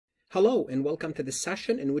Hello and welcome to the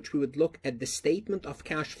session in which we would look at the statement of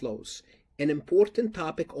cash flows, an important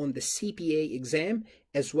topic on the CPA exam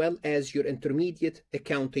as well as your intermediate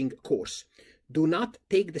accounting course. Do not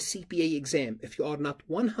take the CPA exam if you are not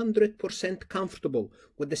 100% comfortable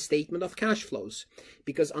with the statement of cash flows,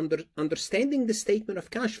 because understanding the statement of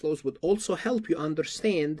cash flows would also help you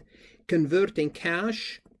understand converting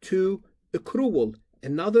cash to accrual,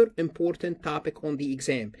 another important topic on the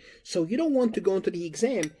exam. So you don't want to go into the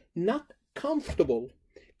exam not comfortable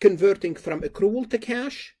converting from accrual to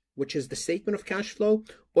cash, which is the statement of cash flow,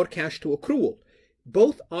 or cash to accrual.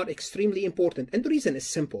 Both are extremely important, and the reason is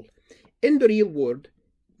simple. In the real world,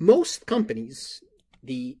 most companies,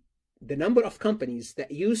 the number of companies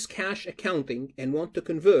that use cash accounting and want to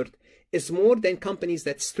convert is more than companies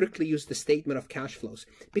that strictly use the statement of cash flows.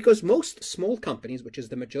 Because most small companies, which is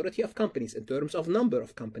the majority of companies in terms of number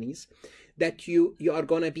of companies, that you are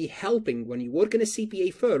going to be helping when you work in a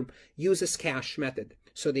CPA firm, uses cash method.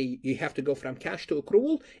 So you have to go from cash to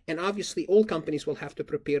accrual, and obviously all companies will have to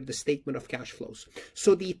prepare the statement of cash flows.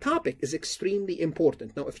 So the topic is extremely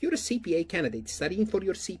important. Now, if you're a CPA candidate studying for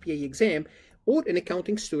your CPA exam or an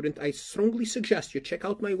accounting student, I strongly suggest you check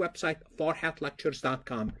out my website,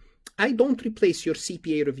 farhatlectures.com. I don't replace your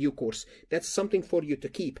CPA review course. That's something for you to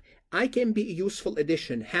keep. I can be a useful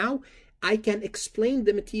addition. How? I can explain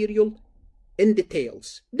the material in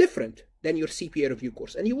details, different than your CPA review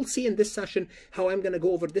course. And you will see in this session how I'm going to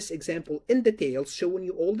go over this example in details, showing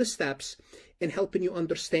you all the steps and helping you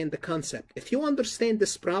understand the concept. If you understand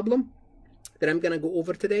this problem that I'm going to go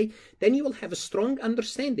over today, then you will have a strong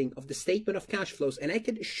understanding of the statement of cash flows, and I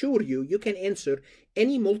can assure you, you can answer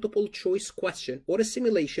any multiple choice question or a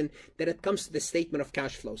simulation that it comes to the statement of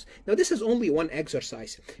cash flows. Now, this is only one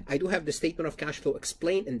exercise. I do have the statement of cash flow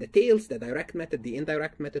explained in details, the direct method, the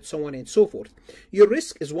indirect method, so on and so forth. Your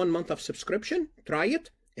risk is 1 month of subscription. Try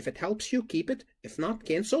it. If it helps you, keep it. If not,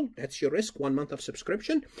 cancel. That's your risk, 1 month of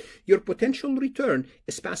subscription. Your potential return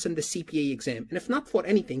is passing the CPA exam. And if not for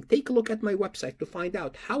anything, take a look at my website to find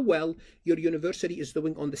out how well your university is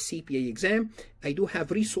doing on the CPA exam. I do have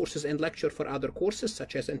resources and lecture for other courses,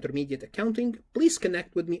 such as intermediate accounting. Please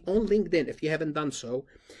connect with me on LinkedIn if you haven't done so.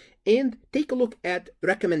 And take a look at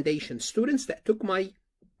recommendations. Students that took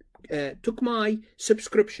my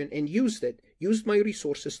subscription and used my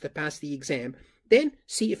resources to pass the exam. Then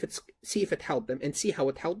see if it helped them and see how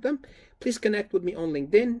it helped them. Please connect with me on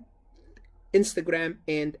LinkedIn, Instagram,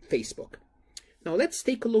 and Facebook. Now let's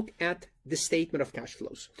take a look at the statement of cash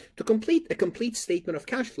flows. To complete a complete statement of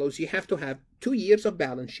cash flows, you have to have 2 years of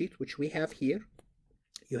balance sheet, which we have here.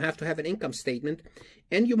 You have to have an income statement,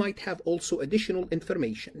 and you might have also additional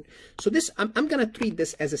information. So this, I'm going to treat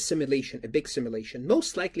this as a simulation, a big simulation.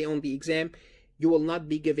 Most likely on the exam, you will not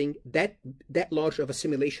be giving that large of a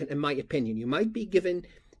simulation, in my opinion. You might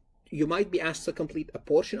be asked to complete a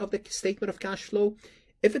portion of the statement of cash flow.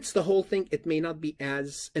 If it's the whole thing, it may not be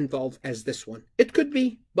as involved as this one. It could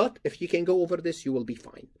be, but if you can go over this, you will be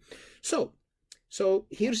fine. So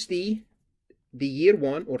here's the year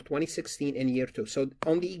 1 or 2016 and year 2. So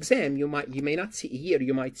on the exam, you may not see a year,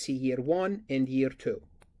 you might see year 1 and year 2.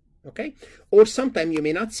 Okay, or sometime you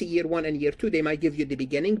may not see year 1 and year 2. They might give you the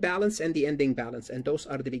beginning balance and the ending balance, and those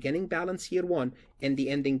are the beginning balance year 1 and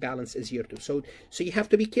the ending balance is year 2. So you have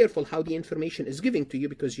to be careful how the information is given to you,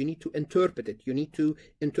 because you need to interpret it. You need to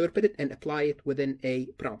interpret it and apply it within a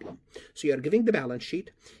problem. So you are giving the balance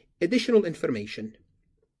sheet. Additional information.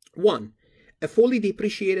 1. A fully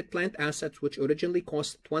depreciated plant assets which originally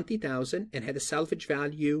cost $20,000 and had a salvage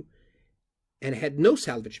value and had no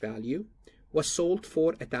salvage value was sold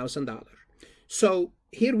for $1,000. So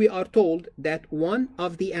here we are told that one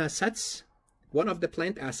of the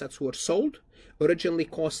plant assets were sold, originally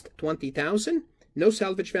cost $20,000, no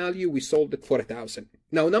salvage value, we sold it for $1,000.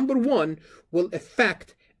 Now, number 1 will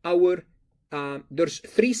affect our there's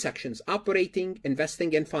 3 sections: operating,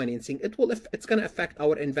 investing, and financing. It's going to affect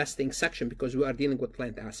our investing section because we are dealing with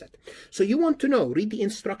plant asset. So you want to know, read the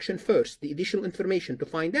instruction first, the additional information, to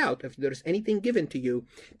find out if there's anything given to you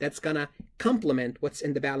that's going to complement what's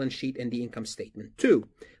in the balance sheet and the income statement. 2,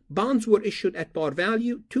 bonds were issued at par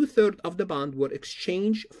value. 2/3 of the bond were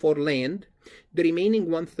exchanged for land. The remaining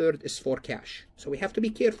 1/3 is for cash. So we have to be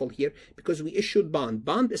careful here because we issued bond.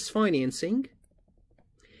 Bond is financing,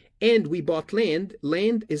 and we bought land.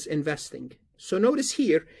 Land is investing. So notice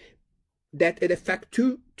here that it affects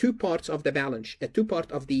two parts of the balance, two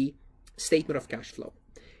parts of the statement of cash flow.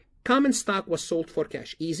 Common stock was sold for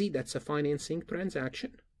cash. Easy, that's a financing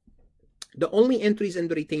transaction. The only entries in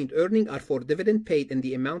the retained earning are for dividend paid in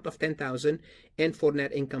the amount of $10,000 and for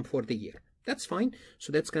net income for the year. That's fine.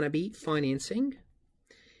 So that's going to be financing.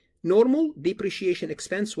 Normal depreciation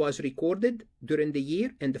expense was recorded during the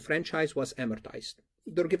year and the franchise was amortized.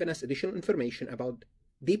 They're giving us additional information about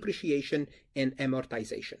depreciation and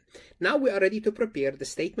amortization. Now we are ready to prepare the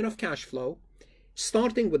statement of cash flow,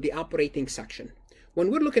 starting with the operating section.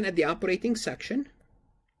 When we're looking at the operating section,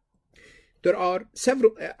 there are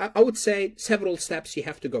several, I would say, several steps you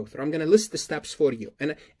have to go through. I'm going to list the steps for you.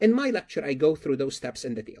 And in my lecture, I go through those steps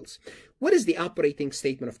in details. What is the operating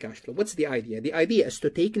statement of cash flow? What's the idea? The idea is to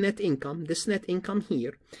take net income, this net income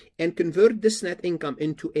here, and convert this net income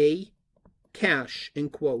into a cash, in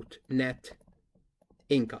quote, net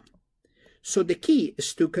income. So the key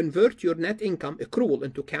is to convert your net income accrual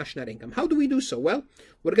into cash net income. How do we do so? Well,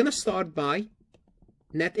 we're going to start by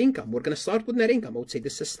net income. We're going to start with net income. I would say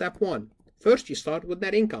this is step one. First, you start with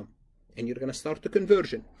net income, and you're going to start the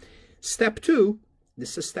conversion. Step two,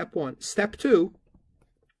 this is step one. Step two,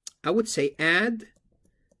 I would say add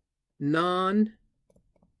non-cash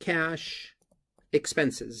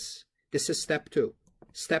expenses. This is step two.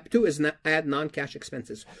 Step two is add non-cash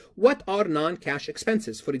expenses. What are non-cash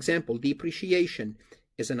expenses? For example, depreciation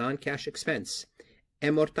is a non-cash expense.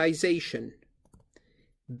 Amortization,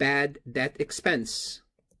 bad debt expense.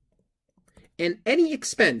 And any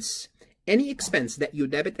expense that you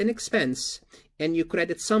debit an expense and you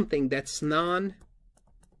credit something that's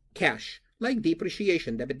non-cash, like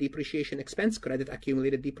depreciation, debit depreciation expense, credit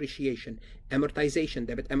accumulated depreciation. Amortization,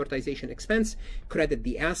 debit amortization expense, credit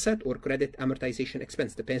the asset or credit amortization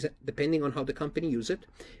expense, depending on how the company use it.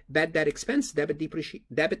 Bad debt expense, debit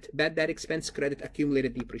bad debt expense, credit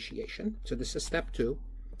accumulated depreciation. So this is step two.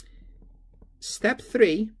 Step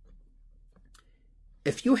three,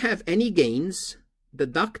 if you have any gains,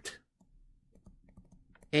 deduct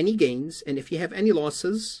any gains, and if you have any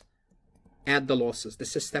losses, add the losses.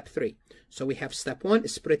 This is step three. So we have step one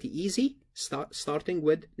is pretty easy, starting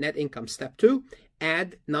with net income. Step two,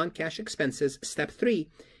 add non-cash expenses. Step three,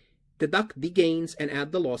 deduct the gains and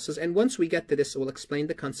add the losses. And once we get to this, we'll explain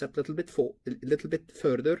the concept a little bit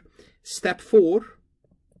further. Step four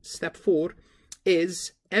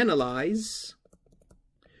is analyze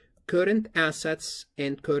current assets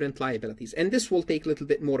and current liabilities. And this will take a little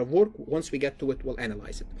bit more of work. Once we get to it, we'll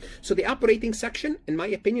analyze it. So the operating section, in my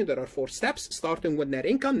opinion, there are 4 steps, starting with net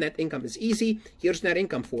income. Net income is easy. Here's net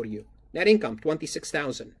income for you. Net income,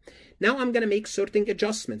 $26,000. Now I'm going to make certain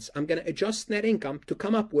adjustments. I'm going to adjust net income to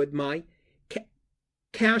come up with my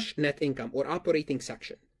cash net income or operating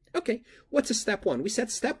section. Okay, what's a step one? We said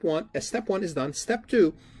step one is done. Step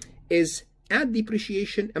two is add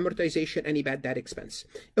depreciation, amortization, any bad debt expense.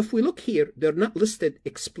 If we look here, they're not listed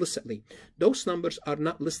explicitly. Those numbers are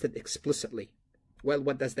not listed explicitly. Well,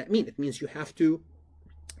 what does that mean? It means you have to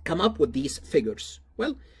come up with these figures.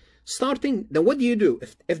 Well, then what do you do?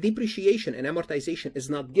 If depreciation and amortization is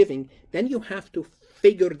not giving, then you have to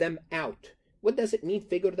figure them out. What does it mean,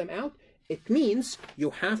 figure them out? It means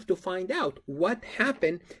you have to find out what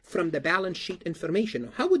happened from the balance sheet information.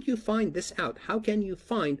 How would you find this out? How can you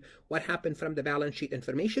find what happened from the balance sheet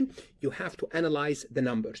information? You have to analyze the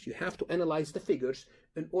numbers. You have to analyze the figures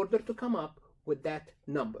in order to come up with that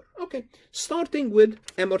number. Okay, starting with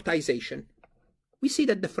amortization. We see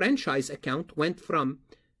that the franchise account went from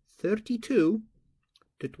 32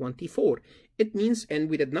 to 24. It means, and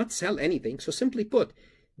we did not sell anything, so simply put,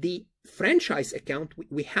 the franchise account,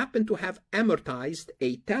 we happen to have amortized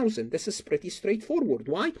 $8,000. This is pretty straightforward.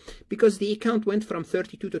 Why? Because the account went from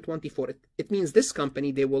 32 to 24. It means this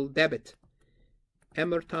company, they will debit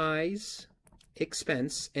amortize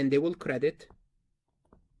expense and they will credit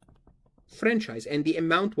franchise. And the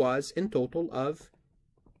amount was in total of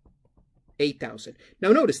 $8,000. Now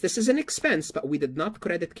notice, this is an expense, but we did not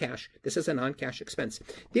credit cash. This is a non-cash expense.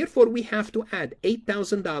 Therefore, we have to add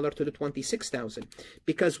 $8,000 to the $26,000,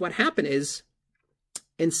 because what happened is,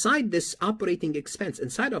 inside this operating expense,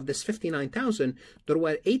 inside of this $59,000, there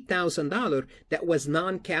was $8,000 that was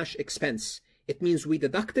non-cash expense. It means we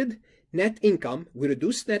deducted net income, we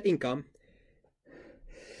reduced net income.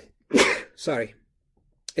 Sorry.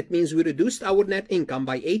 It means we reduced our net income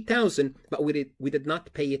by $8,000, but we did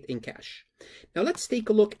not pay it in cash. Now let's take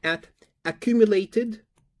a look at accumulated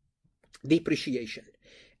depreciation.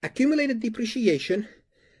 Accumulated depreciation,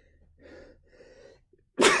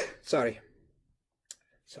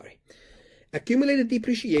 accumulated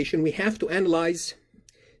depreciation, we have to analyze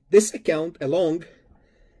this account along,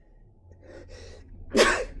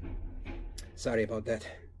 sorry about that.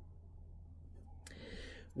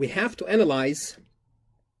 We have to analyze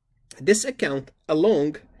this account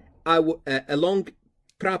along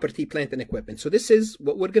property, plant, and equipment. So this is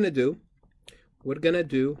what we're going to do. We're going to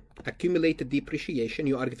do accumulated depreciation.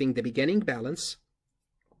 You are giving the beginning balance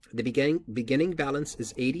The beginning balance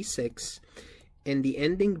is 86, and the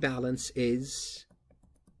ending balance is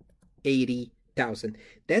 80,000.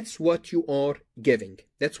 That's what you are giving.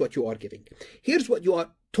 That's what you are giving. Here's what you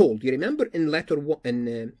are told. You remember in letter one,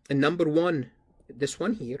 in number one, this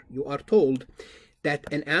one here, you are told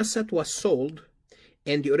that an asset was sold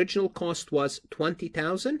and the original cost was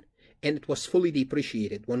 20,000 and it was fully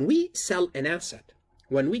depreciated. When we sell an asset,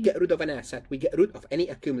 when we get rid of an asset, we get rid of any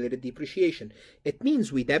accumulated depreciation. It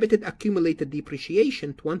means we debited accumulated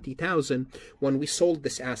depreciation, 20,000, when we sold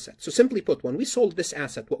this asset. So simply put, when we sold this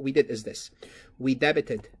asset, what we did is this. We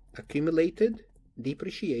debited accumulated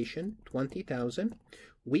depreciation, 20,000.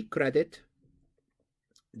 We credit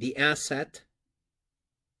the asset.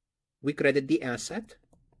 We credit the asset.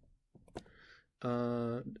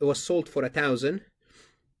 It was sold for 1,000.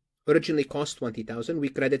 Originally cost 20,000. We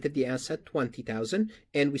credited the asset 20,000,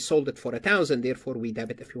 and we sold it for 1,000. Therefore, we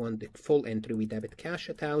debit, if you want the full entry, we debit cash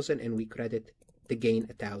 1,000, and we credit the gain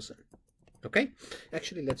 1,000. Okay?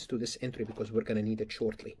 Actually, let's do this entry because we're going to need it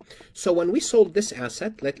shortly. So when we sold this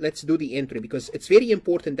asset, let's do the entry because it's very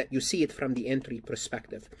important that you see it from the entry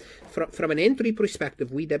perspective. From an entry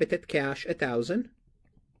perspective, we debited cash 1,000.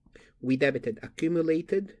 We debited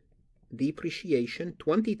accumulated depreciation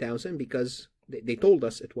 20,000 because they told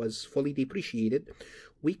us it was fully depreciated.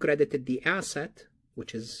 We credited the asset,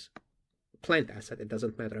 which is plant asset. It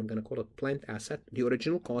doesn't matter. I'm going to call it plant asset. The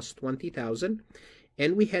original cost 20,000,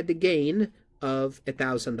 and we had the gain of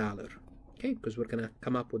 $1,000. Okay, because we're going to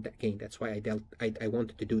come up with that gain. That's why I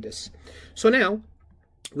wanted to do this. So now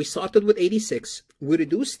we started with 86. We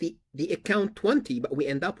reduced the account 20, but we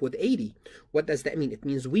end up with 80. What does that mean? It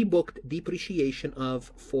means we booked depreciation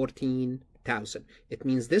of 14,000. It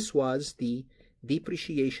means this was the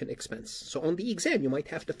depreciation expense. So on the exam, you might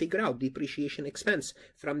have to figure out depreciation expense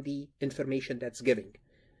from the information that's giving.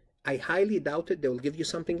 I highly doubt it. They will give you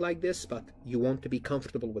something like this, but you want to be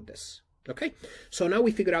comfortable with this. Okay? So now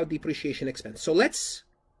we figure out depreciation expense. So let's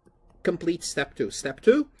complete step 2. Step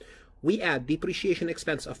 2, we add depreciation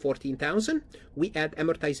expense of 14,000. We add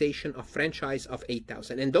amortization of franchise of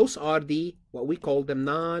 8,000. And those are the, what we call them,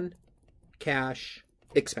 non-cash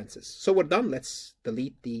expenses. So we're done. Let's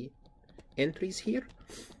delete the entries here.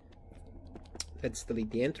 Let's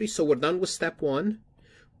delete the entries. So we're done with step 1.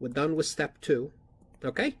 We're done with step 2.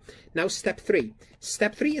 Okay? Now step 3.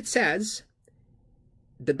 Step 3, it says,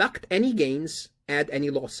 deduct any gains, add any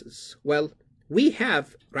losses. Well, we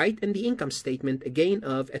have, right, in the income statement, a gain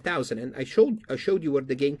of 1,000, and I showed you where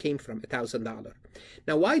the gain came from, $1,000.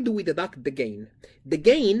 Now, why do we deduct the gain? The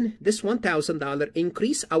gain, this $1,000,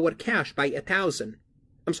 increase our cash by 1,000.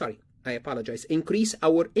 I'm sorry, I apologize. Increase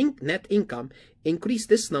our net income, increase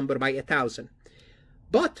this number by 1,000.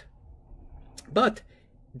 But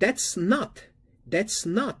that's not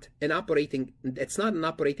an operating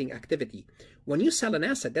activity. When you sell an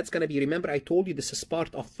asset, that's going to be, remember I told you this is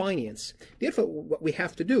part of finance. Therefore, what we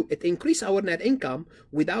have to do, it increase our net income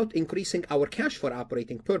without increasing our cash for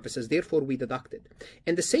operating purposes. Therefore, we deduct it.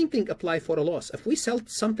 And the same thing apply for a loss. If we sell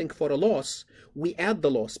something for a loss, we add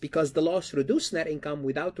the loss because the loss reduced net income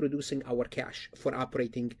without reducing our cash for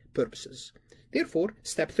operating purposes. Therefore,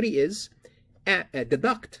 step 3 is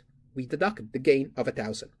deduct. We deduct the gain of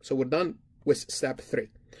 1,000. So we're done with step 3.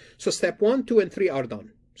 So step 1, 2, and 3 are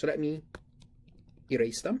done. So let me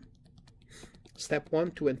erase them. Step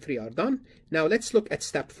 1, 2, and 3 are done. Now let's look at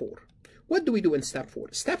step 4. What do we do in step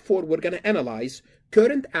 4? Step 4, we're going to analyze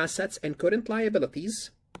current assets and current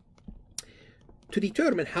liabilities to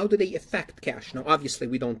determine how do they affect cash. Now, obviously,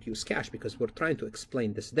 we don't use cash because we're trying to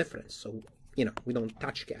explain this difference. So, we don't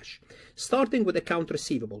touch cash. Starting with account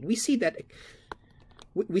receivable, we see that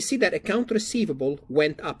account receivable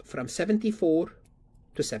went up from 74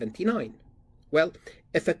 to 79. Well,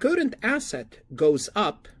 if a current asset goes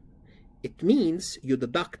up, it means you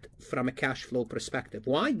deduct from a cash flow perspective.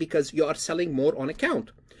 Why? Because you are selling more on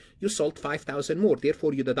account. You sold 5,000 more,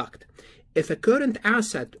 therefore you deduct. If a current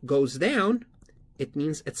asset goes down, it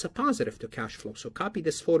means it's a positive to cash flow. So copy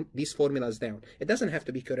these formulas down. It doesn't have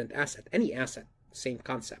to be current asset. Any asset, same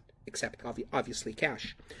concept, except obviously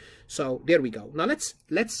cash. So there we go. Now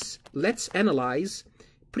let's analyze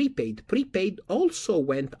prepaid. Prepaid also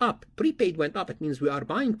went up. Prepaid went up. It means we are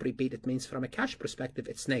buying prepaid. It means from a cash perspective,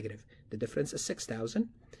 it's negative. The difference is 6,000.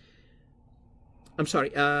 I'm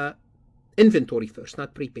sorry, inventory first,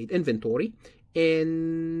 not prepaid, inventory.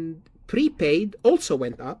 And prepaid also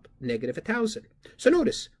went up, negative 1,000. So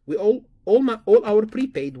notice, all our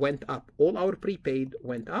prepaid went up. All our prepaid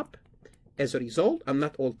went up. As a result,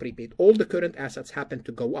 not all prepaid, all the current assets happens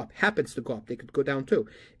to go up. They could go down too.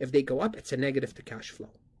 If they go up, it's a negative to cash flow.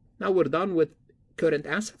 Now we're done with current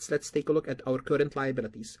assets, let's take a look at our current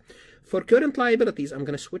liabilities. For current liabilities, I'm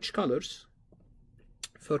going to switch colors.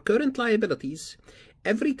 For current liabilities,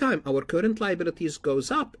 every time our current liabilities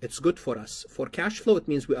goes up, it's good for us. For cash flow, it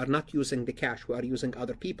means we are not using the cash, we are using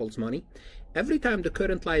other people's money. Every time the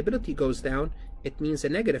current liability goes down, it means a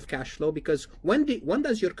negative cash flow, because when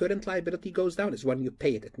does your current liability goes down? Is when you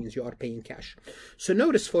pay it. It means you are paying cash. So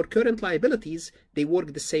notice for current liabilities, they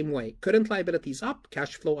work the same way. Current liabilities up,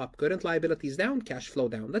 cash flow up. Current liabilities down, cash flow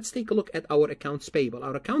down. Let's take a look at our accounts payable.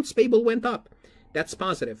 Our accounts payable went up. That's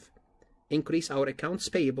positive. Increase our accounts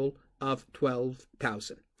payable of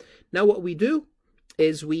 $12,000. Now what we do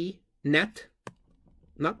is we net.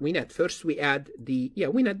 First we add we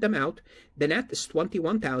net them out. The net is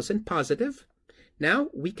 $21,000 positive. Now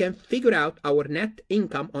we can figure out our net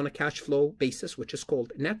income on a cash flow basis, which is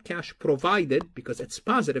called net cash provided, because it's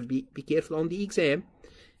positive. Be careful on the exam.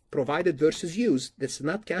 Provided versus used. This is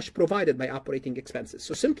not cash provided by operating expenses.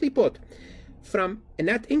 So simply put, from a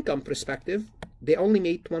net income perspective, they only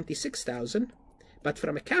made $26,000, but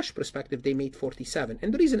from a cash perspective, they made $47,000.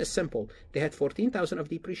 And the reason is simple. They had $14,000 of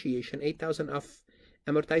depreciation, $8,000 of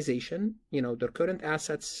amortization. Their current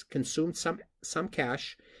assets consumed some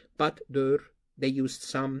cash, but they used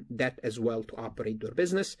some debt as well to operate their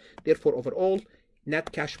business. Therefore, overall,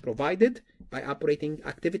 net cash provided by operating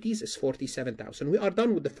activities is $47,000. We are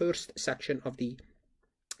done with the first section of the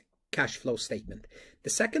cash flow statement. The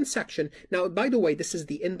second section, now, by the way, this is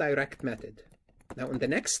the indirect method. Now, in the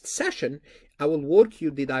next session, I will work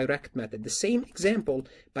you the direct method. The same example,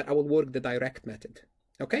 but I will work the direct method.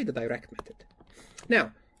 Okay, the direct method.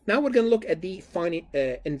 Now we're going to look at the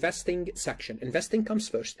investing section. Investing comes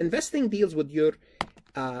first. Investing deals with your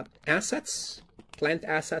assets, plant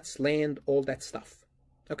assets, land, all that stuff.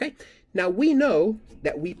 Okay? Now, we know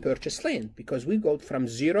that we purchased land because we go from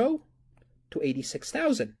 0 to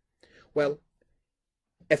 $86,000. Well,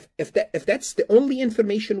 if that's the only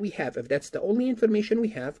information we have,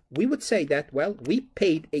 we would say that, well, we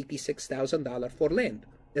paid $86,000 for land.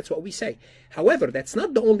 That's what we say. However, that's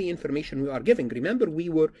not the only information we are giving. Remember, we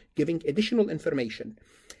were giving additional information.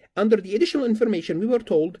 Under the additional information, we were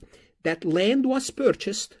told that land was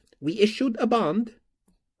purchased. We issued a bond,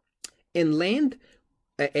 and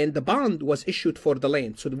the bond was issued for the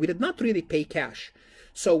land. So we did not really pay cash.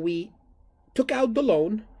 So we took out the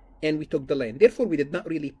loan, and we took the land. Therefore, we did not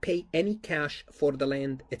really pay any cash for the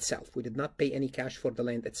land itself.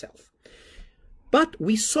 But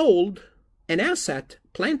we sold an asset,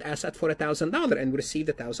 plant asset, for $1,000 and received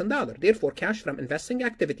 $1,000. Therefore, cash from investing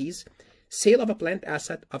activities, sale of a plant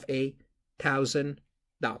asset of $1,000.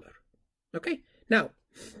 Okay? Now,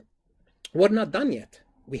 we're not done yet.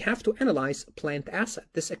 We have to analyze plant asset,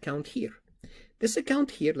 this account here. This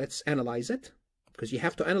account here, let's analyze it, because you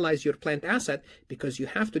have to analyze your plant asset because you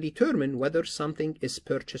have to determine whether something is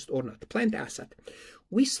purchased or not. Plant asset.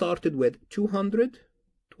 We started with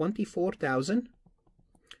 $224,000.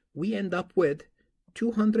 We end up with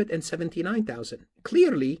 $279,000.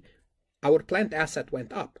 Clearly, our plant asset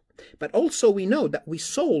went up. But also we know that we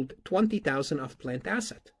sold $20,000 of plant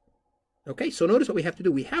asset. Okay, so notice what we have to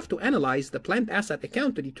do. We have to analyze the plant asset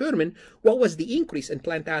account to determine what was the increase in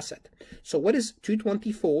plant asset. So what is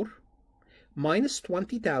 224 minus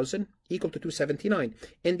 20,000 equal to 279?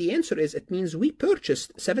 And the answer is, it means we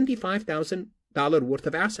purchased $75,000 worth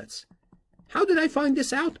of assets. How did I find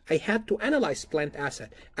this out? I had to analyze plant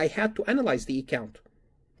asset. I had to analyze the account.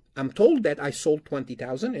 I'm told that I sold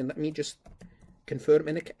 20,000, and let me just confirm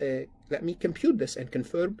and let me compute this and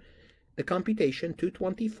confirm the computation.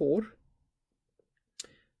 224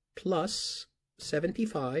 plus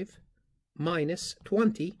 75 minus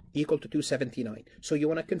 20 equal to 279. So you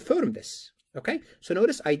want to confirm this. Okay, so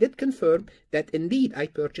notice I did confirm that indeed I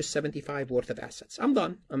purchased 75 worth of assets. I'm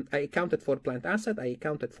done. I accounted for plant asset. I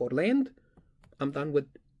accounted for land. I'm done with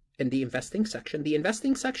in the investing section. The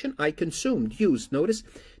investing section, I consumed, used. Notice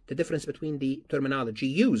the difference between the terminology.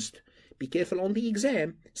 Used. Be careful on the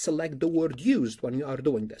exam. Select the word used when you are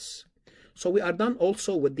doing this. So we are done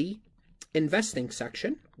also with the investing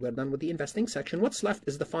section. We're done with the investing section. What's left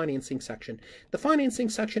is the financing section. The financing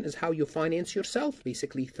section is how you finance yourself,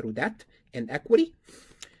 basically through debt and equity.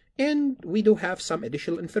 And we do have some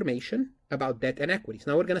additional information about debt and equities.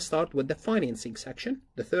 Now we're going to start with the financing section,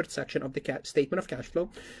 the third section of the statement of cash flow.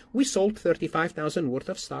 We sold $35,000 worth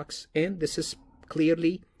of stocks, and this is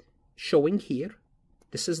clearly showing here.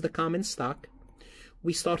 This is the common stock.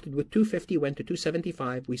 We started with 250, went to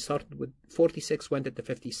 275. We started with 46, went to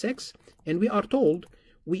 56. And we are told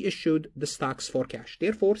we issued the stocks for cash.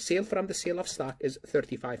 Therefore, sale from the sale of stock is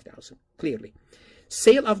 $35,000, clearly.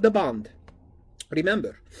 Sale of the bond.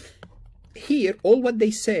 Remember, here, all what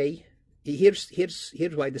they say here's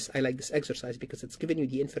why I like this exercise, because it's giving you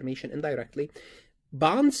the information indirectly.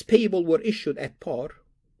 Bonds payable were issued at par.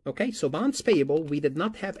 Okay, so bonds payable, we did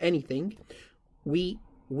not have anything. We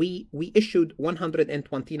issued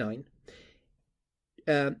 129.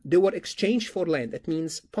 They were exchanged for land. That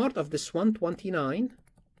means part of this 129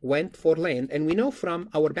 went for land, and we know from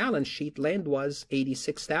our balance sheet land was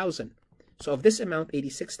 86,000. So of this amount,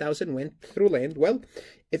 86,000 went through land. Well,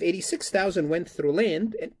 if 86,000 went through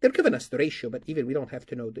land, and they're giving us the ratio, but even we don't have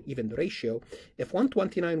to know even the ratio. If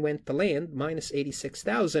 129 went to land minus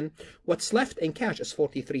 86,000, what's left in cash is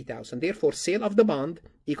 43,000. Therefore, sale of the bond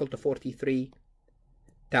equal to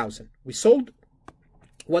 43,000. We sold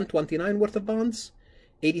 129 worth of bonds.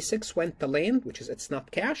 86 went to land, which is, it's not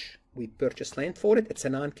cash. We purchased land for it. It's a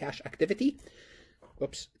non-cash activity.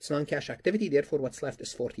 Oops, it's non-cash activity. Therefore, what's left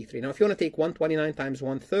is 43. Now, if you want to take 129 times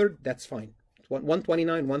 1/3, that's fine.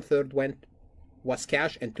 129, 1/3 was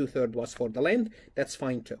cash, and 2/3 was for the land. That's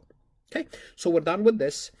fine too. Okay, so we're done with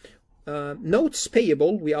this. Notes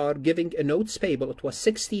payable, we are giving a notes payable. It was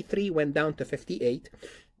 63, went down to 58.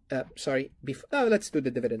 Let's do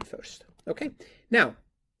the dividend first. Okay, now,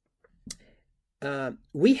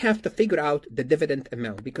 we have to figure out the dividend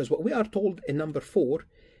amount, because what we are told in number 4,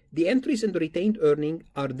 the entries in the retained earning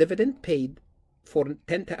are dividend paid for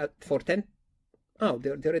 10. Oh,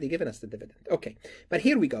 they're already given us the dividend. Okay, but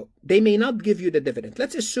here we go. They may not give you the dividend.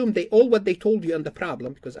 Let's assume what they told you in the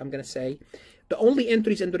problem, because I'm going to say the only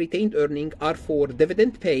entries in the retained earning are for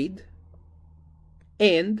dividend paid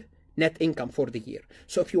and net income for the year.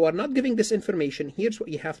 So if you are not giving this information, here's what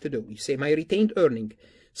you have to do. You say my retained earning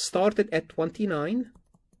started at 29,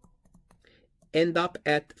 end up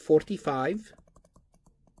at 45.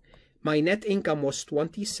 My net income was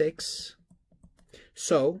 26.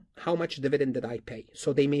 So how much dividend did I pay?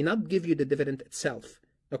 So they may not give you the dividend itself.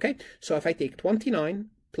 Okay, so if I take 29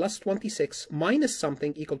 plus 26 minus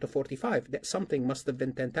something equal to 45, that something must have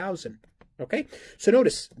been 10,000. Okay, so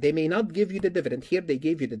notice they may not give you the dividend. Here they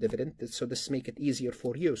gave you the dividend, so this make it easier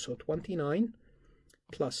for you. So 29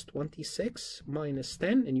 plus 26 minus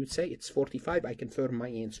 10, and you'd say it's 45. I confirm my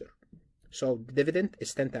answer. So the dividend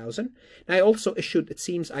is 10,000. I also issued, it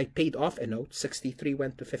seems I paid off a note. 63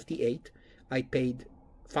 went to 58. I paid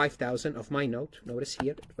 5,000 of my note. Notice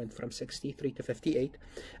here, it went from 63 to 58.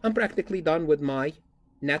 I'm practically done with my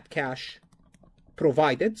net cash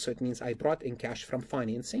provided. So it means I brought in cash from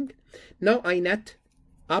financing. Now I net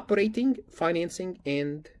operating, financing,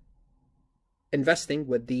 and investing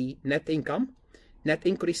with the net income. Net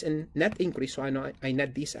increase and net increase. So I know I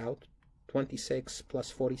net these out. 26 plus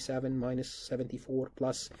 47 minus 74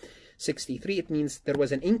 plus 63. It means there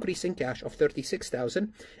was an increase in cash of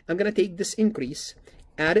 36,000. I'm going to take this increase,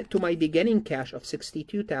 add it to my beginning cash of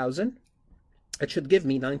 62,000. It should give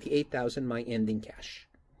me 98,000, my ending cash.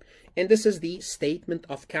 And this is the statement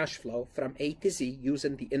of cash flow from A to Z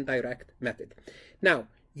using the indirect method. Now,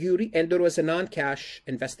 and there was a non-cash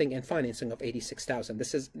investing and financing of 86,000.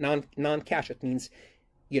 This is non-cash. It means,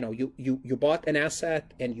 you know, you bought an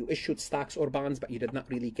asset and you issued stocks or bonds, but you did not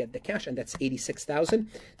really get the cash, and that's 86,000.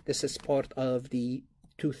 This is part of the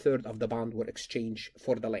 2/3 of the bond were exchanged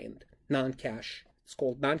for the land. Non-cash. It's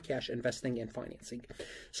called non-cash investing and financing.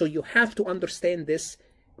 So you have to understand this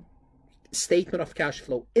statement of cash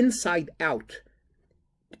flow inside out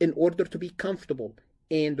in order to be comfortable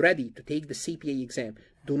and ready to take the CPA exam.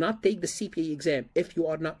 Do not take the CPA exam if you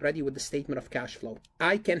are not ready with the statement of cash flow.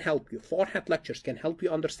 I can help you. 4 Hat Lectures can help you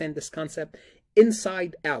understand this concept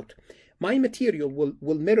inside out. My material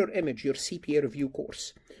will mirror image your CPA review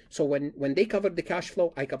course. So when they cover the cash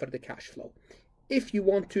flow, I cover the cash flow. If you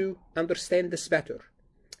want to understand this better,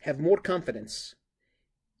 have more confidence,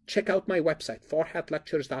 check out my website,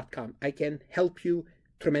 4hatlectures.com. I can help you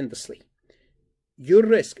tremendously. Your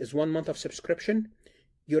risk is 1 month of subscription.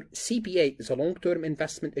 Your CPA is a long-term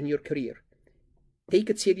investment in your career. Take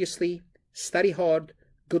it seriously, study hard,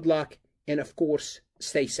 good luck, and of course,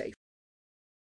 stay safe.